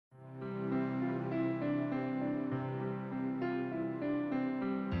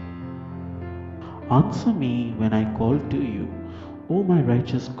Answer me when I call to you, O my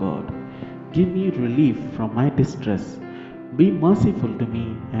righteous God. Give me relief from my distress. Be merciful to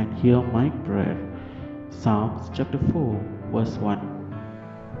me and hear my prayer. Psalms chapter 4, verse 1.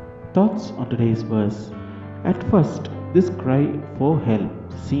 Thoughts on today's verse. At first, this cry for help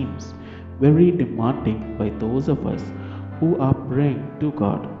seems very demanding by those of us who are praying to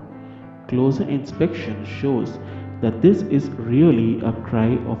God. Closer inspection shows that this is really a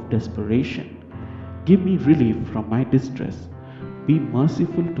cry of desperation. Give me relief from my distress. Be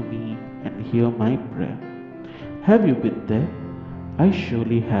merciful to me and hear my prayer. Have you been there? I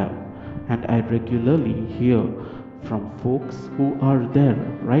surely have, and I regularly hear from folks who are there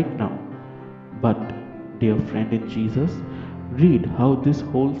right now. But, dear friend in Jesus, read how this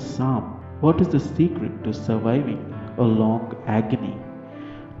whole psalm. What is the secret to surviving a long agony?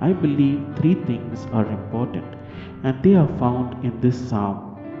 I believe three things are important, and they are found in this psalm.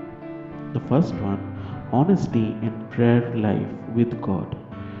 The first one, honesty in prayer life with God.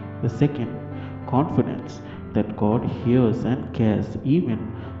 The second, confidence that God hears and cares even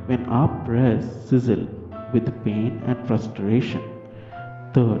when our prayers sizzle with pain and frustration.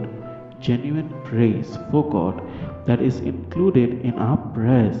 Third, genuine praise for God that is included in our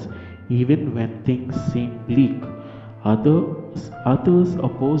prayers even when things seem bleak. Others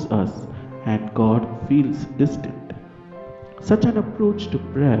oppose us and God feels distant. Such an approach to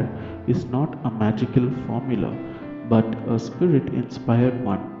prayer is not a magical formula, but a spirit inspired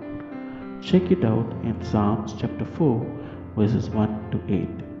one. Check it out in Psalms chapter 4, verses 1 to 8.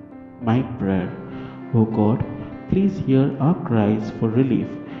 My prayer, O God, please hear our cries for relief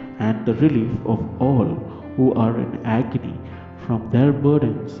and the relief of all who are in agony from their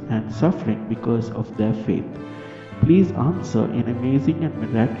burdens and suffering because of their faith. Please answer in amazing and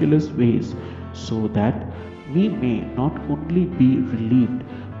miraculous ways so that we may not only be relieved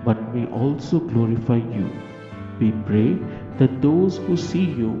but may also glorify you. We pray that those who see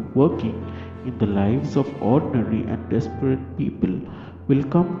you working in the lives of ordinary and desperate people will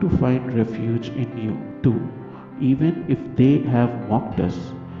come to find refuge in you too, even if they have mocked us.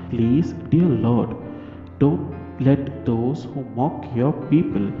 Please, dear Lord, don't let those who mock your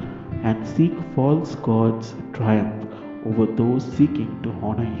people and seek false gods triumph over those seeking to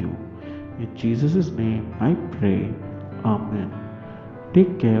honor you. In Jesus' name I pray. Amen.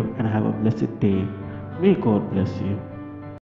 Take care and have a blessed day. May God bless you.